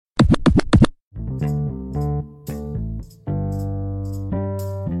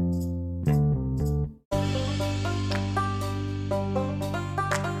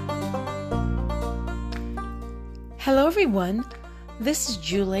everyone, this is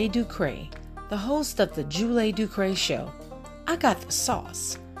Julie Ducre, the host of the Julie Ducre Show. I got the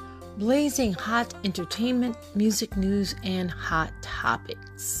sauce, blazing hot entertainment, music news, and hot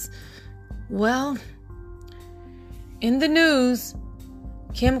topics. Well, in the news,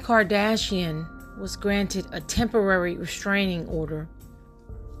 Kim Kardashian was granted a temporary restraining order.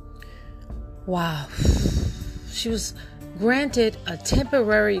 Wow. She was granted a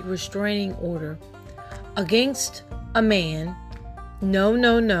temporary restraining order against a man, no,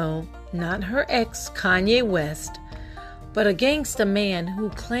 not her ex, Kanye West, but against a man who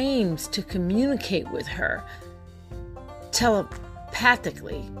claims to communicate with her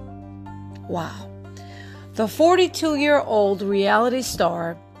telepathically. Wow. The 42-year-old reality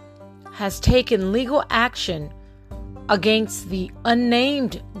star has taken legal action against the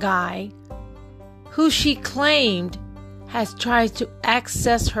unnamed guy who she claimed has tried to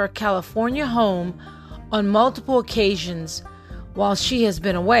access her California home on multiple occasions while she has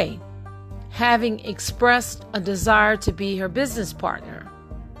been away, having expressed a desire to be her business partner.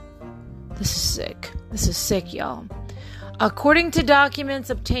 This is sick. This is sick, y'all. According to documents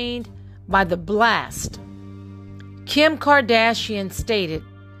obtained by The Blast, Kim Kardashian stated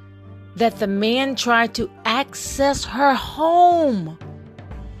that the man tried to access her home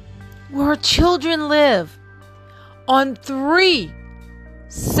where her children live on 3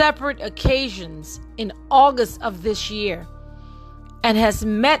 separate occasions in August of this year, and has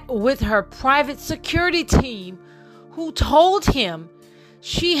met with her private security team, who told him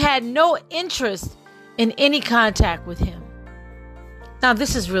she had no interest in any contact with him. Now,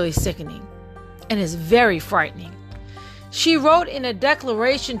 this is really sickening and is very frightening. She wrote in a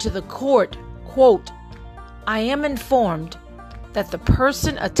declaration to the court, quote, "I am informed that the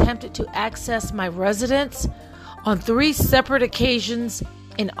person attempted to access my residence on 3 separate occasions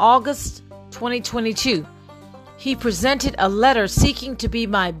in August 2022. He presented a letter seeking to be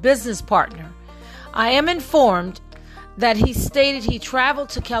my business partner. I am informed that he stated he traveled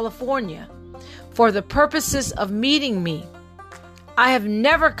to California for the purposes of meeting me. I have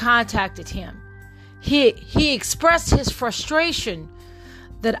never contacted him. He expressed his frustration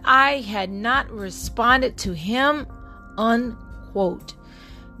that I had not responded to him," unquote.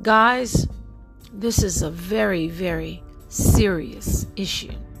 Guys, this is a very, very serious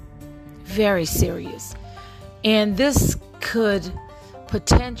issue. Very serious. And this could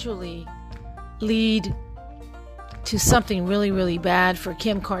potentially lead to something really, really bad for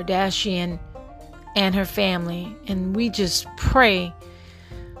Kim Kardashian and her family. And we just pray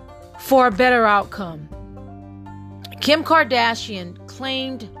for a better outcome. Kim Kardashian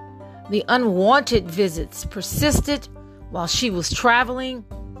claimed the unwanted visits persisted while she was traveling,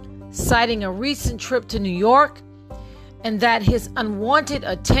 citing a recent trip to New York, and that his unwanted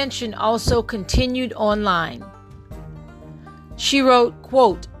attention also continued online. She wrote,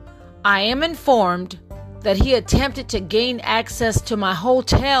 quote, "I am informed that he attempted to gain access to my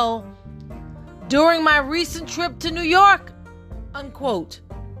hotel during my recent trip to New York," unquote.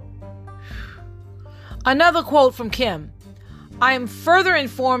 Another quote from Kim: "I am further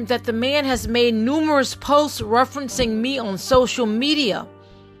informed that the man has made numerous posts referencing me on social media.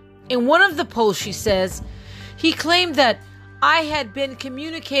 In one of the posts," she says, "he claimed that I had been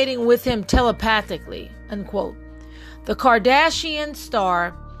communicating with him telepathically," unquote. The Kardashian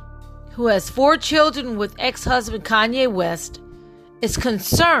star, who has 4 children with ex-husband Kanye West, is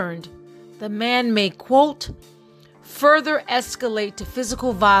concerned the man may, quote, "further escalate to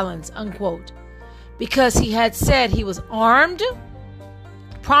physical violence," unquote, because he had said he was armed,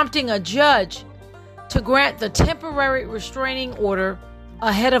 prompting a judge to grant the temporary restraining order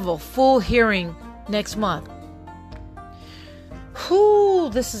ahead of a full hearing next month. Whew,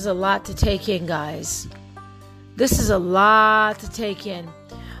 this is a lot to take in, guys. This is a lot to take in.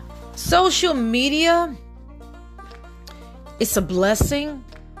 Social media, it's a blessing,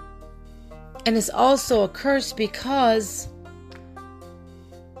 and it's also a curse, because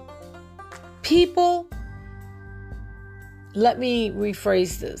people, let me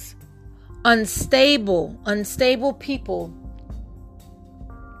rephrase this, unstable people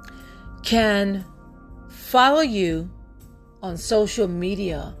can follow you on social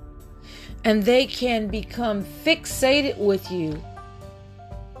media, and they can become fixated with you,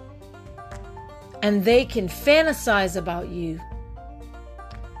 and they can fantasize about you.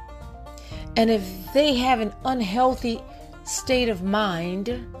 And if they have an unhealthy state of mind,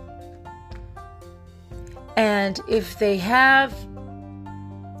 and if they have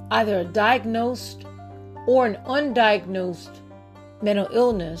either a diagnosed or an undiagnosed mental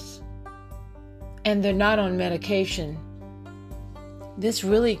illness, and they're not on medication, this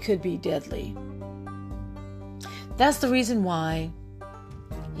really could be deadly. That's the reason why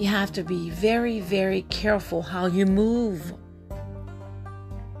you have to be very, very careful how you move.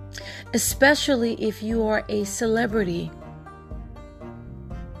 Especially if you are a celebrity.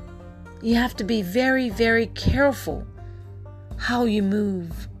 You have to be very, very careful how you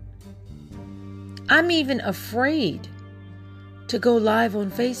move. I'm even afraid to go live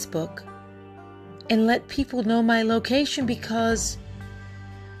on Facebook and let people know my location because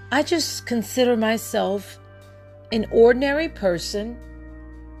I just consider myself an ordinary person.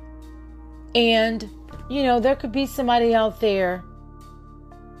 And, there could be somebody out there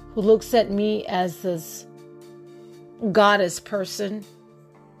who looks at me as this goddess person,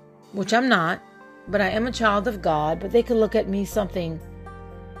 which I'm not, but I am a child of God, but they could look at me something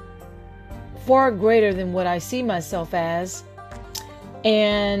far greater than what I see myself as.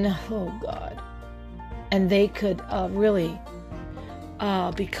 And, oh God, and they could really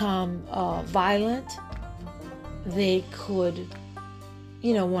become violent. They could,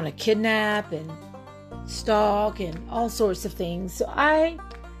 want to kidnap and stalk and all sorts of things. So I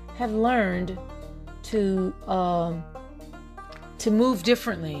have learned to move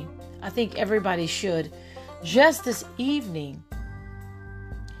differently. I think everybody should. Just this evening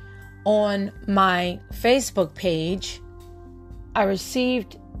on my Facebook page, I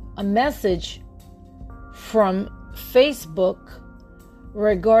received a message from Facebook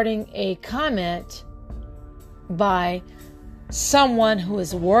regarding a comment by someone who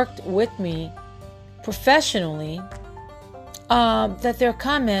has worked with me professionally, that their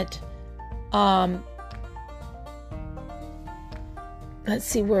comment, let's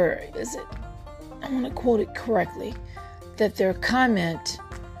see, where is it? I want to quote it correctly, that their comment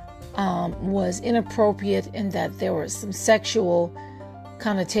was inappropriate and that there were some sexual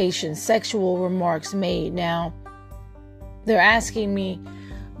connotations, sexual remarks made. Now, they're asking me,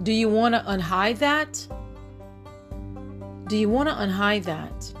 do you want to unhide that? Do you want to unhide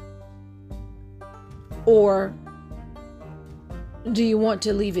that? Or do you want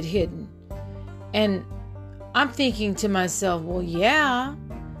to leave it hidden? And I'm thinking to myself, well, yeah,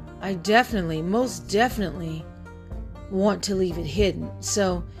 I most definitely want to leave it hidden.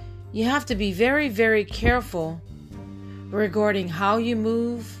 So you have to be very, very careful regarding how you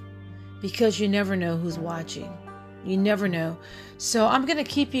move, because you never know who's watching. You never know. So I'm going to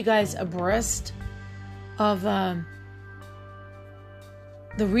keep you guys abreast of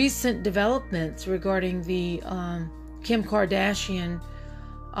the recent developments regarding the Kim Kardashian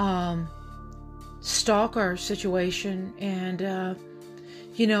stalker situation. And,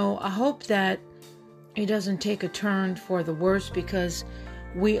 I hope that it doesn't take a turn for the worse, because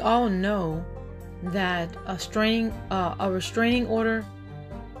we all know that a restraining order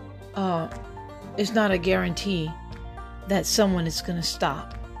is not a guarantee that someone is going to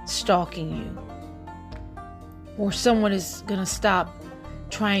stop stalking you, or someone is going to stop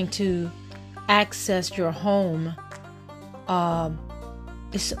trying to access your home.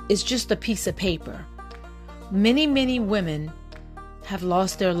 It's just a piece of paper. Many, many women have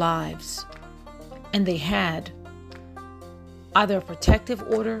lost their lives, and they had either a protective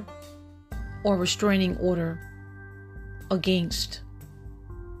order or restraining order against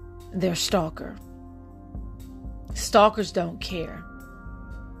their stalker. Stalkers don't care.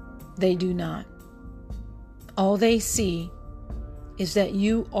 They do not. All they see is that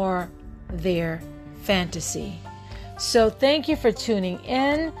you are their fantasy. So thank you for tuning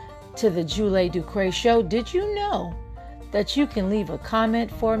in to the Julie Ducre Show. Did you know that you can leave a comment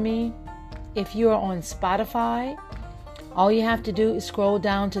for me if you are on Spotify? All you have to do is scroll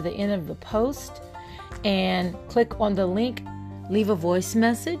down to the end of the post and click on the link, leave a voice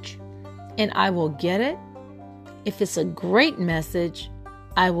message, and I will get it. If it's a great message,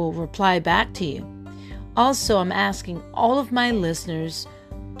 I will reply back to you. Also, I'm asking all of my listeners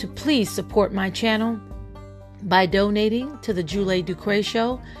to please support my channel by donating to the Julie Ducre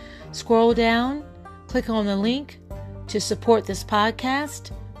Show. Scroll down, click on the link to support this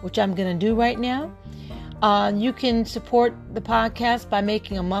podcast, which I'm going to do right now. You can support the podcast by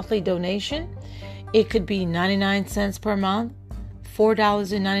making a monthly donation. It could be 99 cents per month,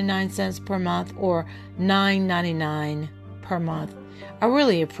 $4.99 per month, or $9.99 per month. I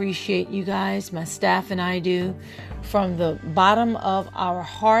really appreciate you guys, my staff and I do, from the bottom of our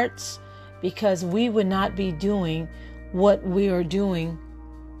hearts, because we would not be doing what we are doing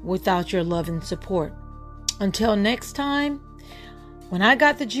without your love and support. Until next time, when I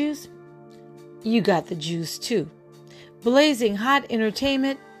got the juice, you got the juice too. Blazing hot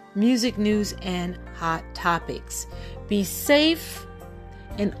entertainment, music news, and hot topics. Be safe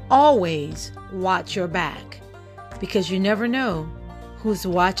and always watch your back, because you never know who's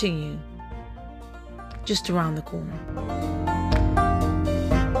watching you. just around the corner.